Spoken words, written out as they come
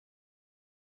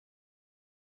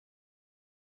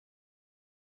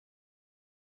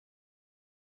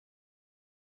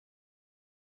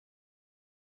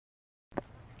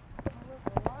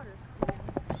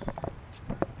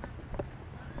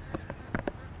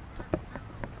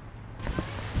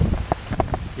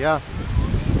Yeah.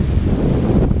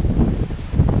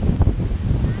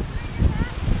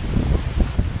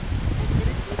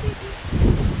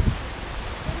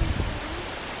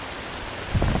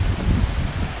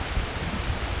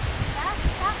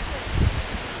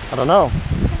 I don't know.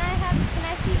 Can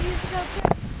I see you go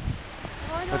quick?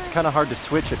 It's kind of hard to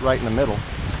switch it right in the middle.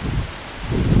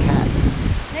 It's a cat.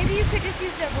 Maybe you could just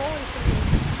use that rolling for me.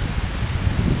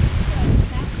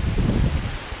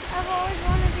 I've always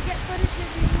wanted to get footage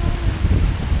of you rolling.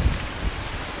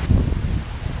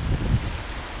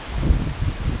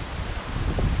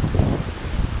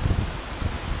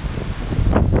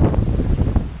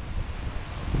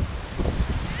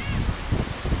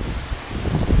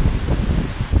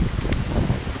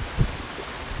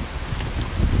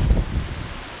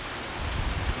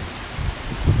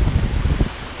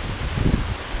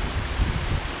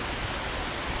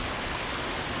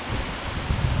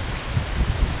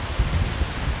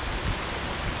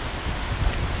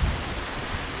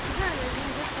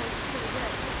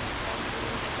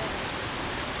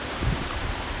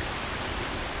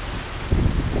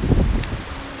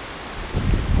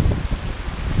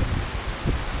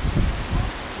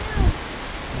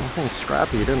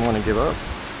 Scrappy, he didn't want to give up.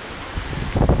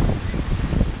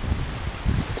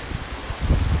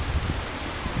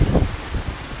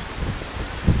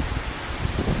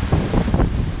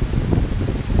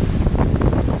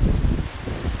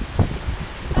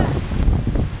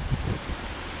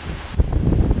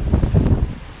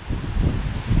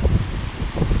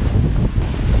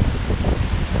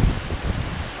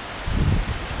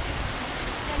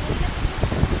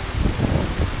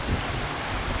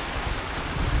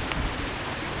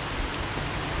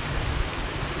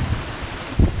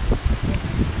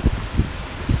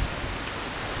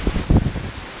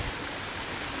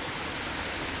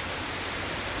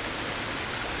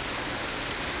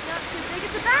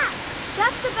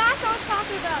 That's the bass I was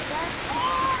talking about, Dad.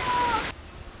 Oh!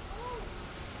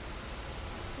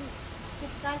 Good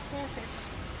sized catfish.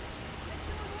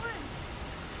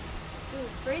 Ooh,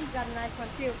 Brady's got a nice one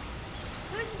too.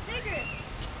 Who's bigger?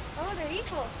 Oh, they're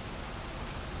equal.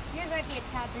 Yours might be a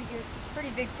tad bigger.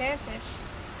 Pretty big catfish.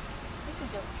 This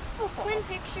is a twin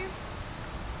picture.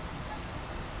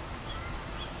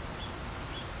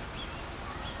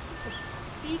 It's a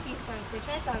beefy sunfish.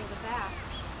 I thought it was a bass.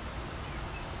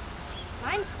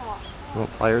 Mine caught. You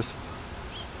want pliers?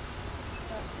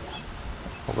 Yeah.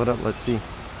 Hold it up, let's see.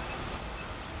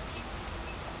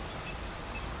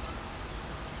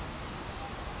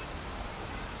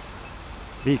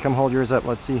 B, come hold yours up,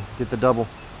 let's see. Get the double.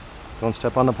 Don't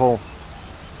step on the pole.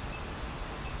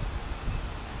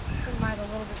 Mine's a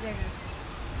little bit bigger.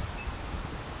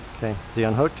 Okay, is he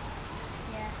unhooked?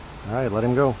 Yeah. Alright, let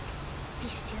him go.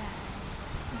 Beast eyes.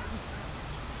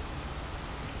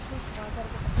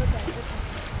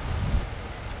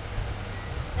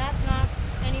 That's not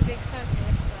any big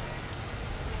sunfish,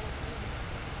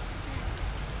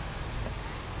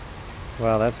 but...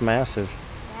 Wow, that's massive.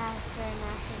 Yeah, it's very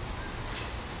massive.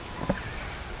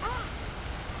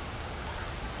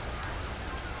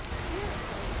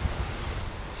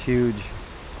 It's huge.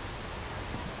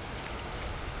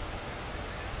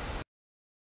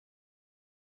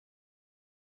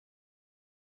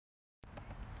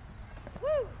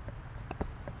 Woo!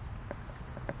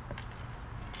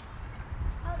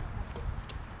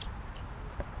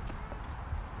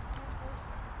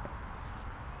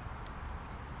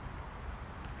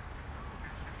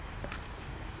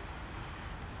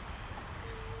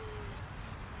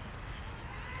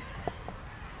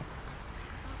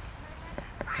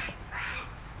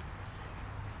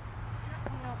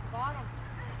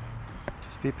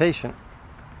 Just be patient.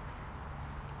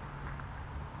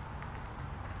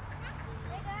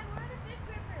 Hey Dad, where are the fish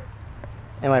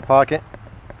grippers? In my pocket.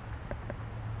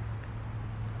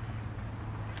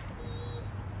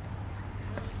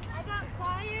 I got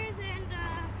pliers and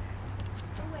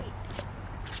oh wait.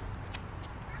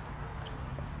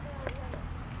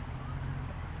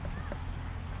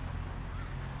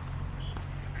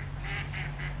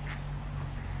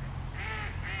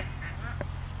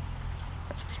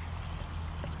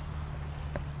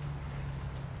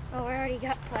 Oh, I already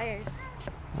got pliers.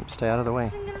 Stay out of the way.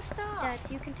 I'm gonna stop. Dad,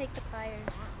 you can take the pliers.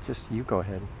 Just you go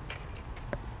ahead.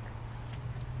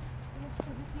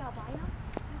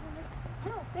 I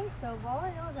don't think so, but all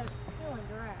I know is I'm still in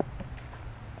direct.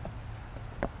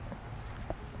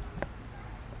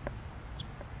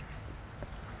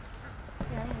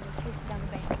 Yeah, I'm gonna chase it down the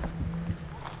bank.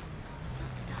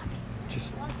 Stop it.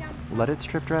 Just let it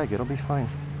strip drag, it'll be fine.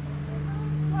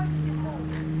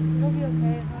 It'll be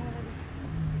okay as long as I just...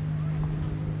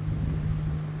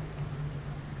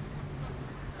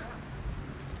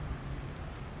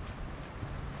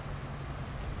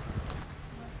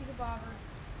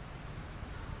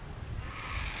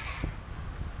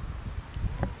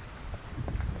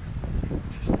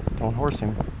 Don't horse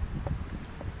him.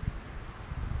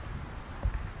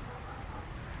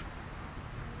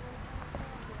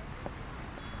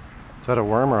 Is that a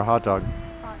worm or a hot dog? It's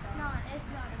not a lake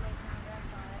pounder, I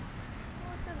saw it.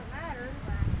 Well, it doesn't matter.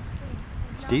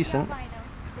 It's decent. Not the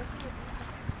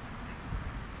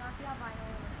albino.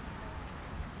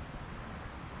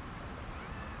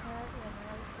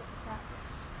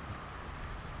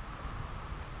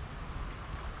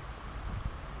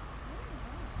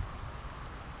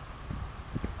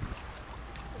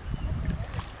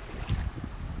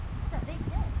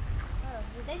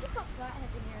 They should put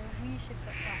flatheads in here. We should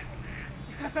put flatheads in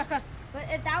here. But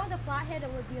if that was a flathead,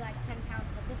 it would be like 10 pounds.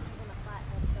 But this isn't a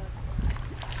flathead, so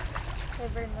it's okay,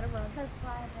 Braden, let it run. Because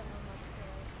flatheads are almost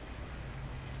scary.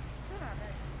 They're not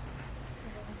very scary.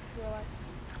 It doesn't feel like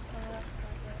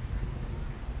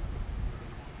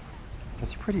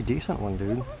That's a pretty decent one,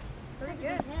 dude. pretty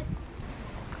good.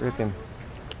 Grip him.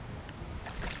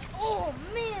 Oh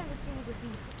man, this thing is a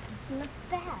beast. It's not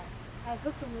bad. I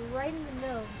hooked him right in the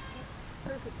nose.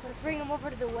 Perfect. Let's bring him over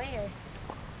to the weigher.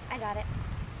 I got it.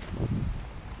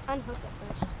 Unhook it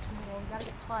first. Come on, gotta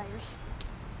get pliers.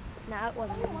 Nah, it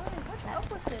wasn't. What's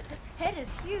up with this? Its head is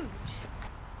huge.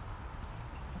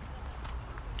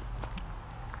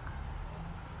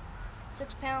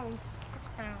 6 pounds. 6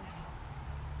 pounds.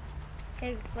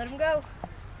 Okay, let him go.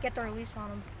 Get the release on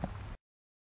him.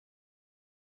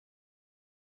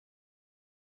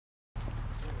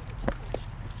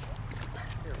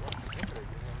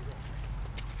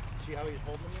 See how he's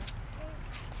holding him?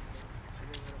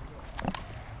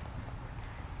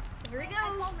 Here he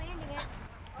goes.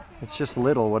 It's just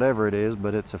little, whatever it is,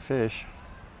 but it's a fish.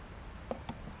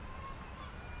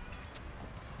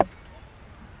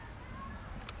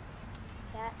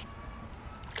 Cat.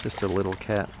 Just a little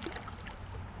cat.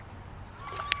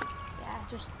 Yeah,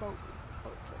 just boat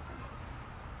flip him.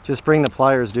 Just bring the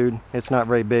pliers, dude. It's not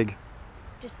very big.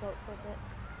 Just boat flip it.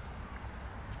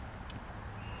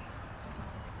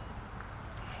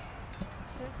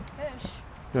 There's a fish.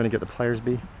 You want to get the pliers,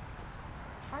 B?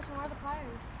 Carson, where are the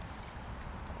pliers?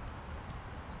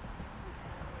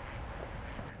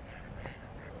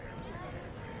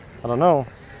 I don't know.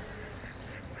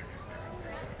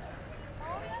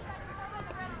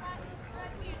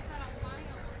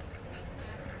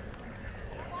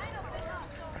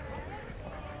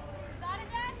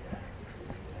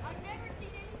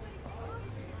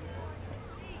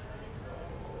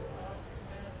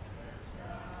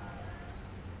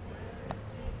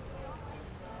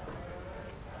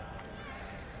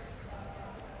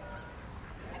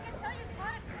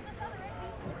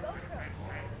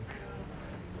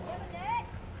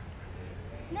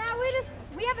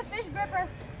 We have a fish gripper.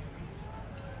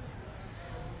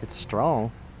 It's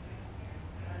strong.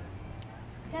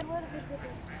 Dad, where are the fish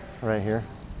grippers? Right here.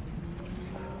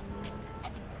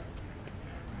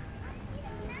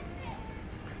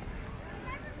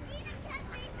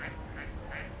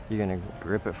 You gonna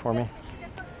grip it for me?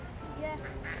 Yeah.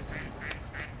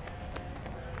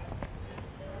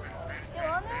 Still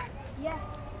on there? Yeah.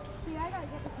 See, I gotta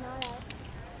get this knot out.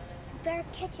 You better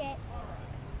catch it.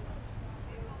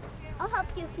 I'll help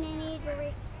you if you need a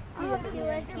rig. I'll help you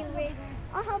if you rig.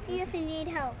 I'll help you if you need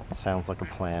help. Sounds like a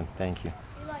plan. Thank you.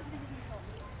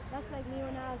 That's like me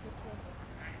when I was a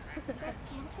kid. That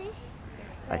catfish?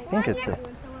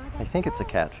 I think it's a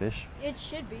catfish. It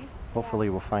should be. Hopefully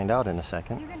we'll find out in a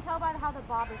second. You can tell by how the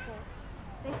bobber sits.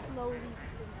 They slowly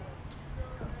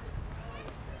sink.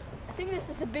 I think this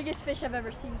is the biggest fish I've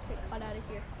ever seen caught out of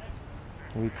here.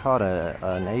 We caught an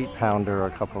 8-pounder a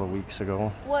couple of weeks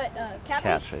ago. What,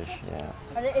 catfish? Catfish, yeah.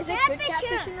 Is it good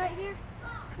catfishing right here?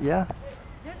 Yeah.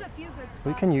 There's a few good spots.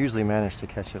 We can usually manage to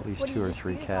catch at least What do 2 you or just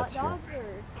 3 use, cats hot here. dogs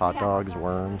or Hot dogs,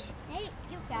 worms. Hey,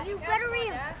 you better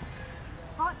reel.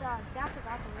 hot dogs. That's what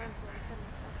got the worms.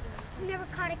 I've never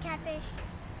caught a catfish.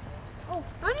 Oh,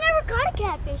 I've never caught a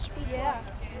catfish before. Yeah.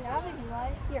 You haven't, Eli?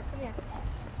 Here, come here.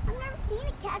 I've never seen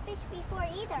a catfish before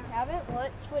either. You haven't? Well,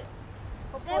 let's switch.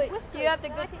 They have Do whiskers. you have the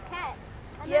They're good? like a cat.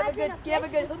 Do you have a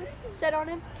good hook set on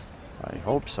him? I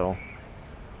hope so.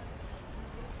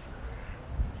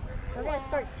 We're gonna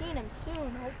start seeing him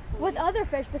soon, hopefully. With other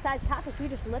fish besides catfish, we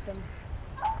just lip him.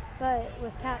 But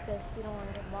with catfish, you don't want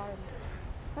to get bothered.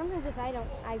 Sometimes if I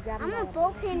grab him. I'm a You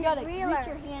bullpen gotta reeler. reach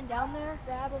your hand down there,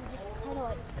 grab him, just kind of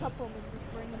like cup him and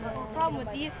just bring him up. The problem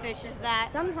with these fish is that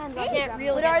sometimes you can't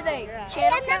reel. What are they? Hey,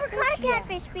 I've never caught a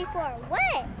catfish before.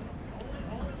 What?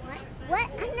 What?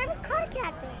 I've never caught a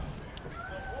catfish.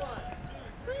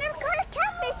 I've never caught a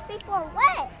catfish before.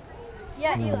 What?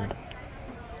 Yeah, Eli.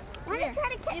 I want to try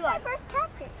to catch my first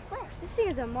catfish. What? This thing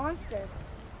is a monster.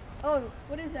 Oh,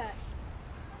 what is that?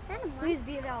 that a monster? Please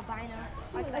be an albino.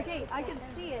 Okay, I can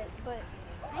see it, but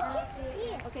I can't see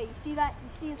it. okay, you see that? You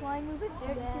see his line moving?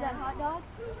 There, you see that hot dog?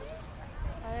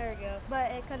 Oh, there we go.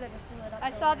 But it couldn't have lit up. I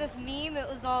saw this meme. It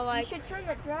was all like, you should turn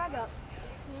the drag up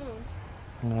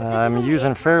soon. I'm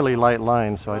using fairly light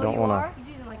lines, so I don't want to. He's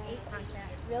using like 8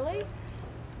 contacts. Really?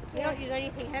 We don't use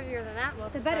anything heavier than that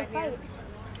most of the time. It's a better fight.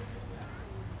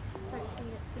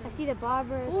 I see the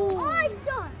bobber. Oh, I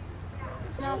saw it.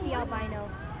 It's not the albino.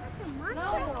 That's a monster.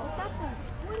 No, that's a,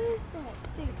 what is that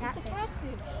thing? It's a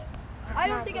catfish. I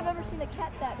don't think I've ever seen a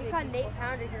cat that big. We caught an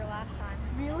 8-pounder here last time.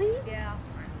 Really? Yeah.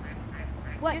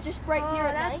 What, just right here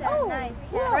at night? Oh, nice.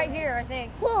 whoa. Right here, I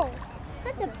think. Whoa,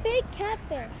 that's a big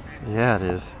catfish. Yeah, it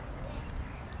is.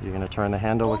 You're going to turn the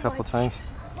handle a couple times?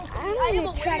 I'm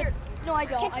going to try to No, I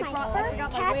don't. catch I my forgot first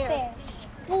my wear. catfish.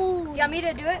 You want me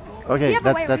to do it? Okay,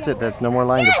 that's it. That's no more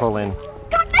line to pull in.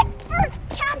 Got my first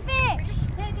catfish!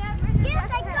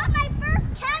 Yes, I got my first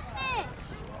catfish!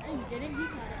 You didn't? He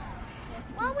caught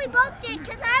it. Well, we both did,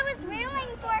 because I was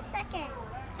reeling for a second.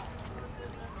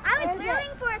 I was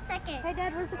reeling for a second. Hey,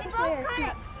 Dad, where's the We fish? both caught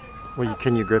it. Well,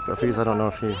 can you grip it, please? I don't know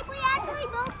if you... We actually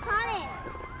both caught it.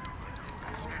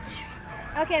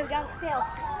 Okay, we got it.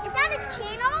 Is that a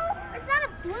channel? Or is that a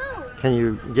blue? Can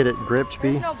you get it gripped, B?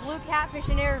 There's no blue catfish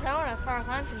in Arizona as far as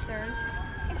I'm concerned.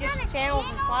 Just that a channels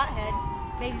and channel? flathead.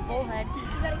 Maybe bullhead. You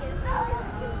gotta get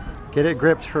it. Get it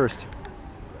gripped first.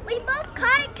 We both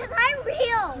caught it because I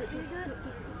reeled.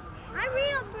 I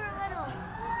reeled for a little.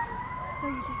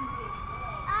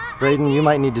 Braden, you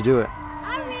might need to do it.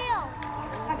 I reeled.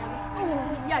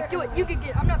 Yeah, do it. You can get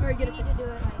it. I'm not very good at this. Do it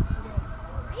like this.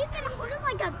 Are you going to hold it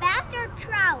like a bass or a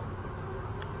trout?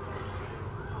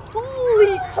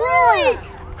 Holy crap!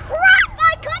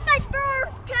 I caught my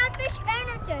first catfish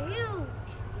and it's a huge.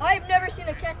 I've never seen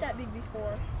a cat that big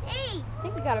before. Hey, I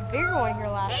think we got a bigger one here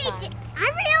last time. I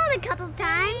reeled a couple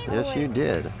times. Yes, you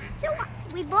did. So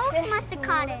we both must have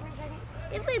caught it.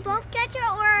 Did we both catch it,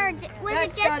 or was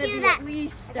it just you that? At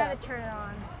least. Gotta turn it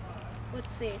on.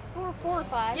 Let's see. 4 or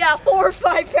 5. Yeah, 4 or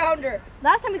 5 pounder.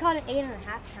 Last time we caught an 8.5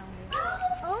 pounder.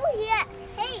 Oh yeah.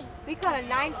 Hey. We caught a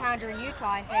 9 pounder in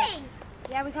Utah, I think. Hey.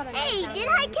 Yeah, we caught a 9 Hey, pounder. did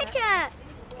I catch a?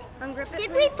 Ungrip it,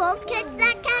 Did please? we both catch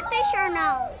that catfish or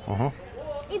no?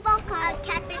 We both caught a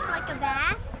catfish like a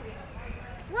bass.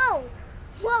 Whoa.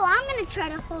 Whoa, I'm gonna try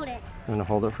to hold it. You want to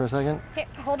hold it for a second? Here,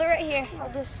 hold it right here.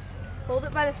 I'll just hold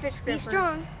it by the fish gripper. Be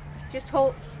strong. Just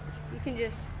hold. You can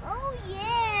just. Oh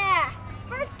yeah!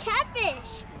 First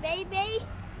catfish, baby.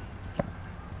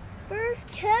 First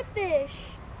catfish.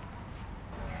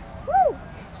 Woo!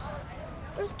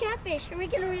 First catfish. Are we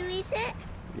gonna release it?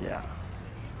 Yeah.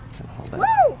 Hold that.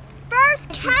 Woo! First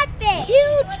catfish.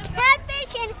 Huge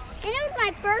catfish, and it was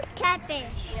my first catfish.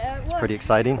 Yeah, it was. Pretty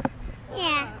exciting.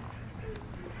 Yeah.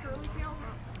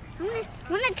 I'm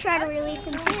gonna try to release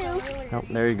him too. Oh,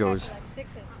 there he goes.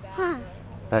 Huh.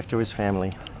 Back to his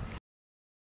family.